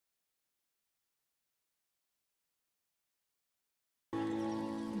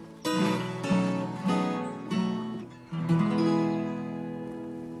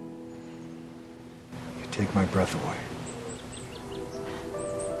take my breath away.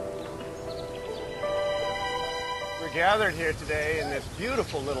 We're gathered here today in this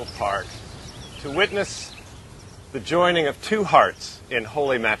beautiful little park to witness the joining of two hearts in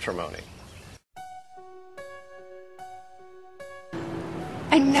holy matrimony.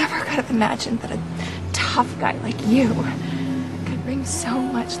 I never could have imagined that a tough guy like you could bring so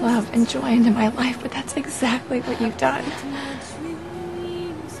much love and joy into my life, but that's exactly what you've done.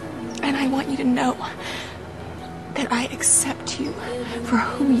 And I want you to know that I accept you for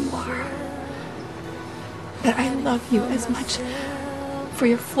who you are. That I love you as much for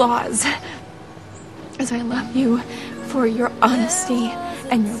your flaws as I love you for your honesty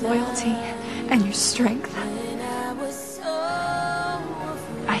and your loyalty and your strength.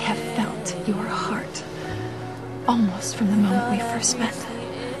 I have felt your heart almost from the moment we first met.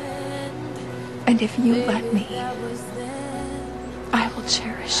 And if you let me, I will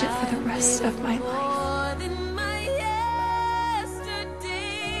cherish it for the rest of my life.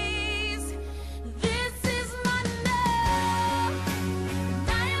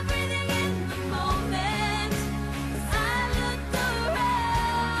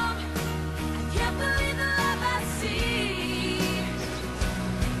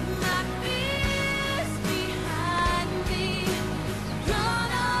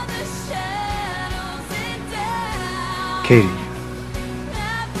 Katie,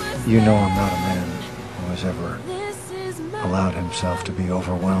 you know I'm not a man who has ever allowed himself to be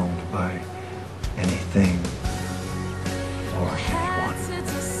overwhelmed by anything or anyone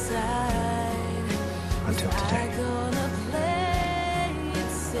until today.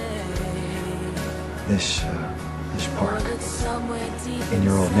 This park in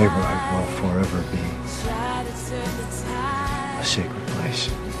your old neighborhood will forever be a sacred place.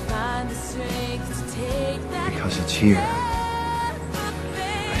 Because it's here,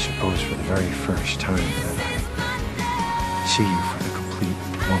 I suppose for the very first time, that I see you for the complete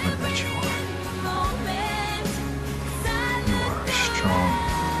woman that you are. You are a strong,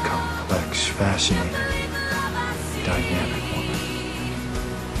 complex, fascinating, dynamic woman.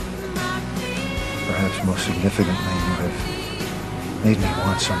 Perhaps most significantly, you have made me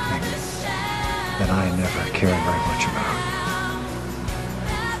want something that I never cared very much about.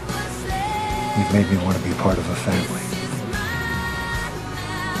 You've made me want to be part of a family.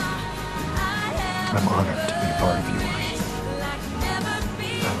 I'm honored to be a part of yours. I love you,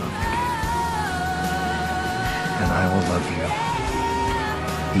 Katie. And I will love you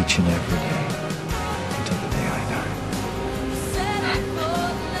each and every day until the day I die.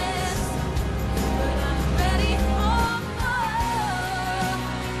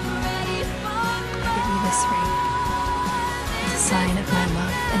 I give you this ring as a sign of my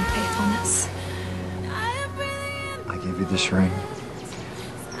love and faithfulness. I give you this ring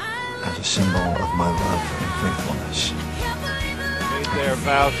as a symbol of my love and faithfulness. Made their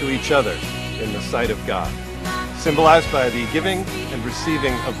vow to each other in the sight of God, symbolized by the giving and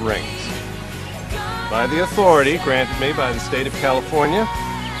receiving of rings. By the authority granted me by the state of California,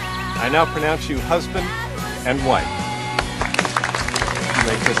 I now pronounce you husband and wife. You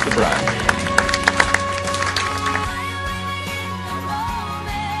may kiss the bride.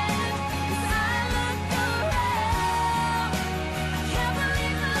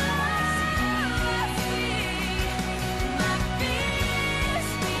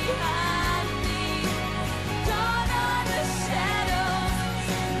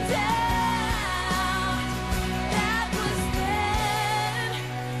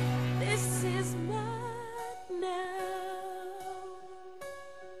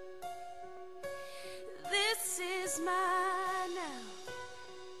 This is my